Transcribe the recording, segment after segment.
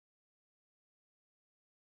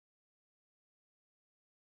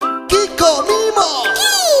KiKoMiMo!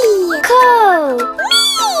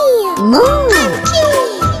 Ko-Mi-Mo!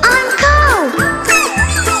 I'm Ko!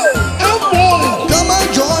 Come and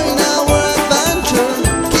join our adventure,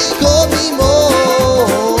 KiKoMiMo!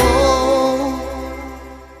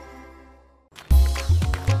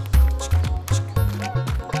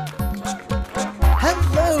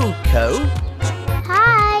 Hello, Ko.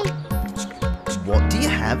 Hi! What do you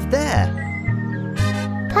have there?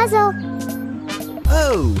 Puzzle.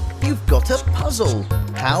 Oh, you've got a puzzle.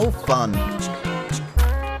 How fun!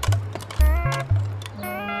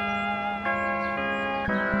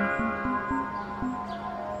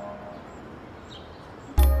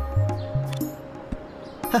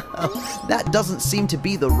 That doesn't seem to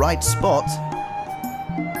be the right spot.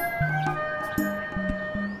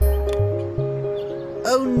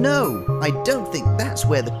 Oh no, I don't think that's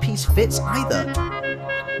where the piece fits either.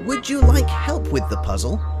 Would you like help with the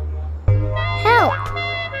puzzle? Help!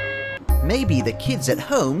 Maybe the kids at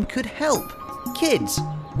home could help. Kids,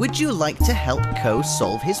 would you like to help Ko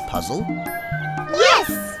solve his puzzle?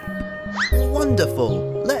 Yes!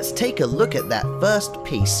 Wonderful! Let's take a look at that first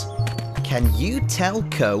piece. Can you tell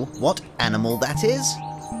Ko what animal that is?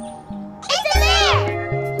 It's a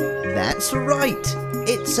bear! That's right!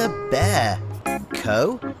 It's a bear.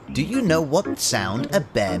 Ko, do you know what sound a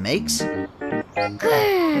bear makes?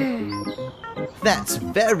 Grrr. That's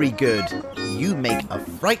very good. You make a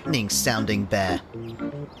frightening sounding bear.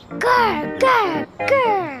 Grrr, grrr,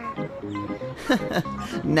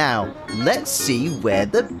 grrr. Now, let's see where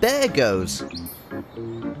the bear goes.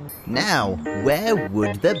 Now, where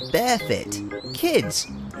would the bear fit? Kids,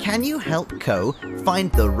 can you help Ko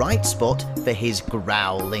find the right spot for his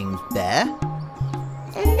growling bear?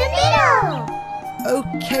 In the middle!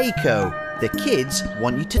 Okay, Ko. The kids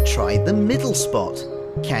want you to try the middle spot.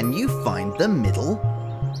 Can you find the middle?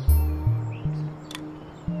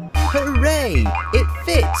 Hooray! It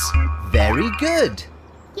fits! Very good!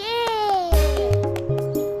 Yay!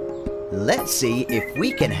 Let's see if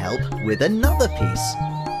we can help with another piece.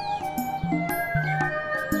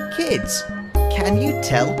 Kids, can you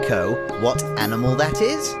tell Ko what animal that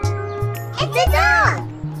is? It's a dog!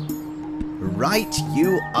 Right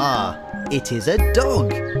you are. It is a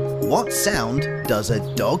dog. What sound does a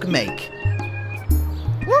dog make?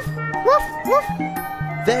 Woof, woof, woof.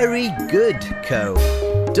 Very good, Ko.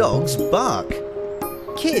 Dogs bark.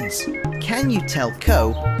 Kids, can you tell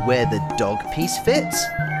Ko where the dog piece fits?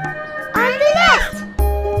 On the left!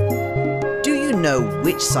 Do you know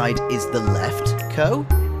which side is the left, Ko?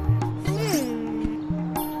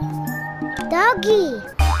 Doggy.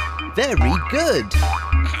 Very good.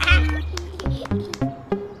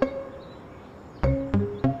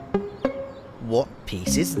 What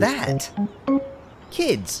piece is that?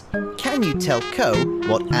 Kids, can you tell Ko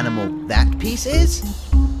what animal that piece is?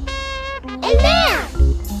 In there!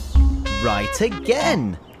 Right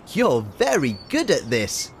again. You're very good at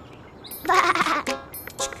this.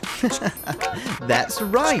 That's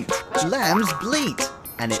right. Lambs bleat.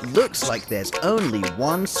 And it looks like there's only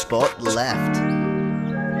one spot left.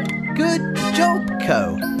 Good job,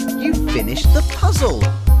 Ko. You finished the puzzle.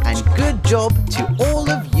 And good job to all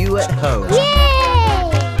of you at home. Yay!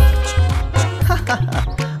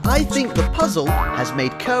 I think the puzzle has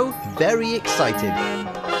made Ko very excited.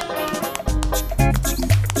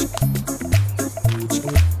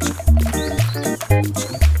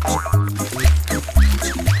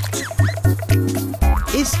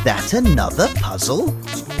 Is that another puzzle?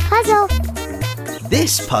 Puzzle.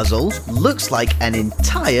 This puzzle looks like an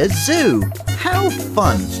entire zoo. How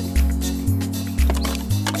fun!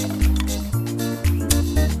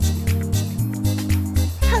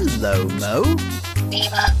 Hello, Mo.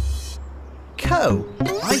 Ko,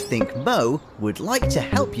 I think Mo would like to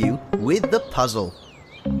help you with the puzzle.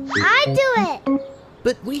 I do it.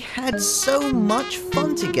 But we had so much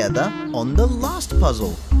fun together on the last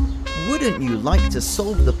puzzle. Wouldn't you like to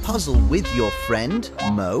solve the puzzle with your friend,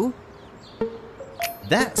 Mo?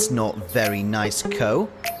 That's not very nice, Ko.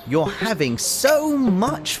 You're having so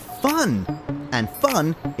much fun. And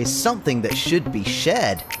fun is something that should be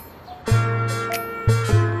shared.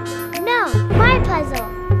 No, my puzzle.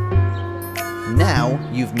 Now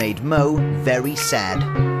you've made Mo very sad.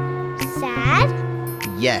 Sad?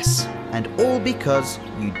 Yes, and all because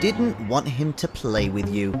you didn't want him to play with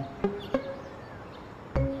you.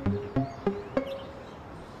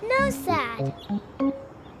 No sad.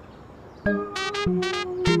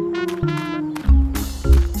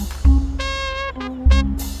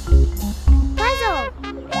 Puzzle.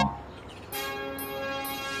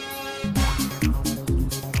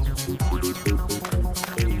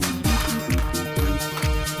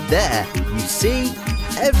 There, you see?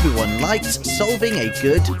 everyone likes solving a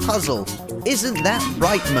good puzzle. Isn't that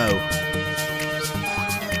right, Mo?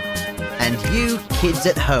 And you kids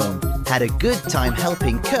at home had a good time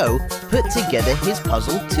helping Ko put together his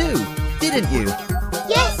puzzle too, didn't you?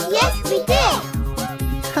 Yes, we did.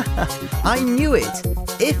 I knew it!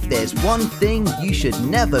 If there's one thing you should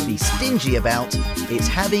never be stingy about, it's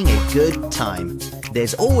having a good time.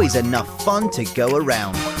 There's always enough fun to go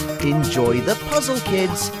around. Enjoy the puzzle,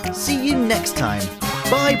 kids. See you next time.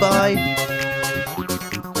 Bye-bye.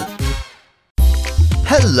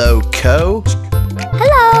 Hello, Ko.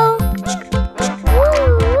 Hello.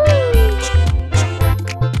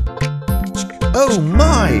 Oh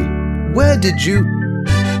my! Where did you...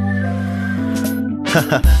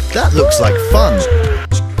 That looks like fun.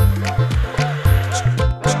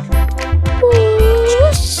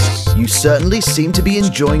 You certainly seem to be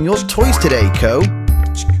enjoying your toys today, Ko.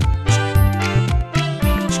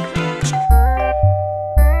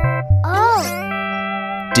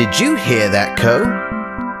 Oh. Did you hear that, Ko?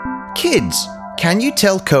 Kids, can you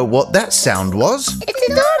tell Ko what that sound was? It's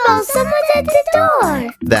a doorbell. Someone's at the door.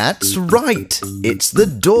 That's right. It's the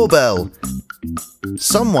doorbell.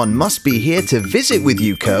 Someone must be here to visit with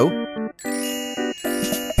you, Ko.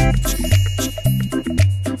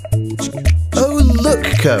 Oh, look,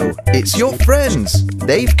 Ko. It's your friends.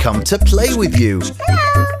 They've come to play with you.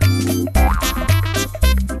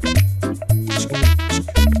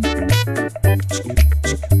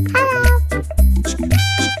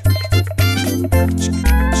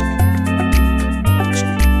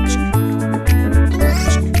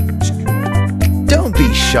 Don't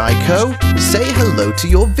be shy, Ko. Say hello to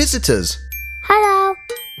your visitors. Hello.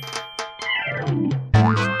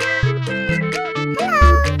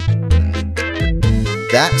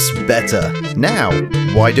 That's better. Now,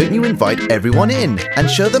 why don't you invite everyone in and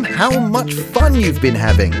show them how much fun you've been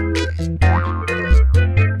having?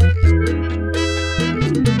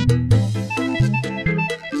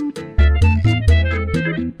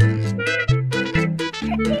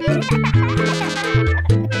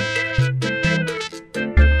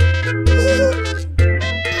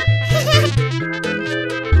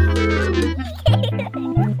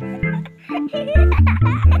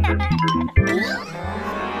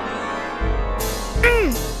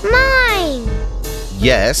 Mine.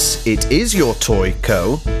 Yes, it is your toy,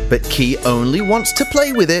 Ko, but Ki only wants to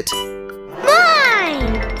play with it.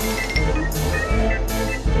 Mine.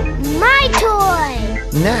 My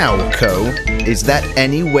toy. Now, Ko, is that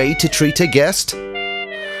any way to treat a guest?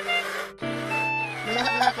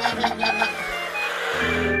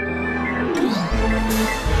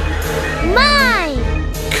 Mine.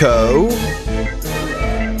 Ko?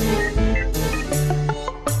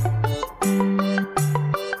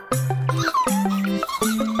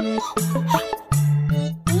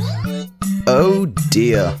 Oh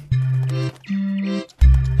dear.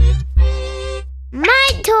 My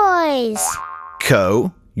toys.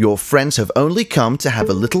 Ko, your friends have only come to have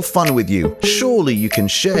a little fun with you. Surely you can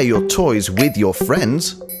share your toys with your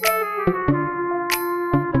friends.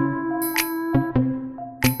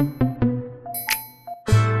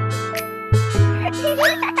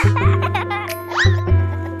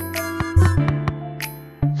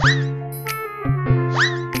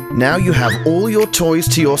 Now you have all your toys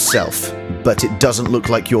to yourself, but it doesn't look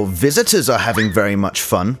like your visitors are having very much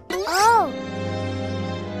fun. Oh.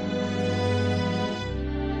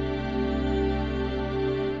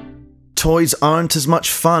 Toys aren't as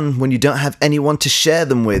much fun when you don't have anyone to share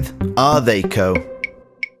them with, are they, Ko?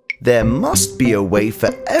 There must be a way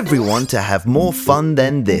for everyone to have more fun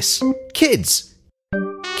than this. Kids,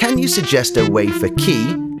 can you suggest a way for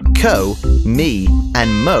Ki, Ko, me,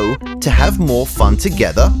 and Mo to have more fun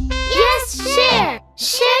together? Yes, share.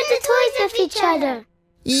 Share the toys with each other.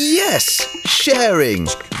 Yes, sharing.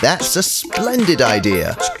 That's a splendid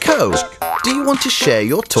idea. Ko, do you want to share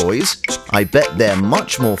your toys? I bet they're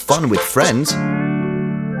much more fun with friends.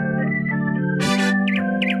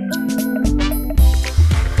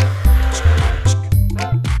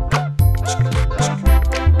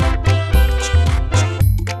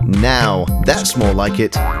 Now, that's more like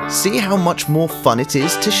it. See how much more fun it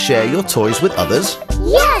is to share your toys with others?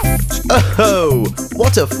 Yes. Oh,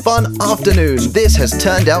 what a fun afternoon this has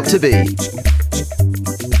turned out to be.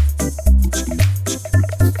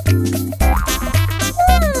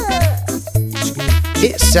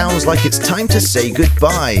 It sounds like it's time to say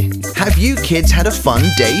goodbye. Have you kids had a fun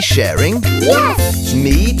day sharing? Yes.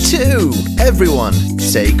 Me too. Everyone,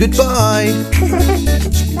 say goodbye.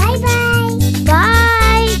 Bye-bye.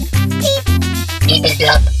 Bye.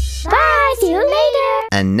 Bye. See you later.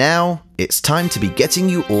 And now, it's time to be getting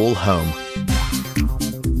you all home.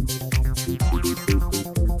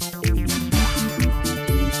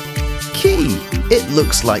 It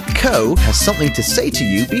looks like Ko has something to say to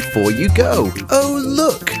you before you go. Oh,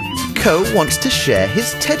 look! Ko wants to share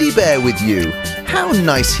his teddy bear with you. How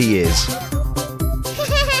nice he is!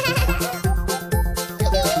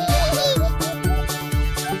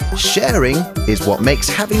 Sharing is what makes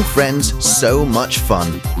having friends so much fun.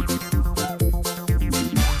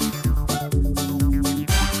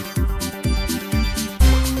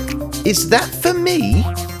 Is that for me?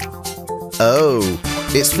 Oh,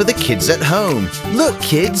 it's for the kids at home. Look,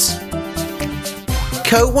 kids!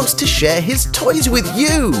 Ko wants to share his toys with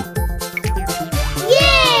you!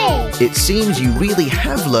 Yay! It seems you really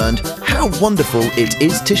have learned how wonderful it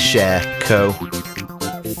is to share, Ko.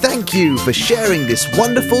 Thank you for sharing this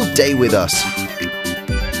wonderful day with us.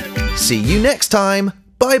 See you next time.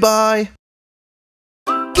 Bye-bye.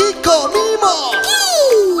 KiKoMiMo!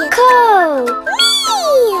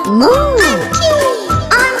 KiKoMiMo!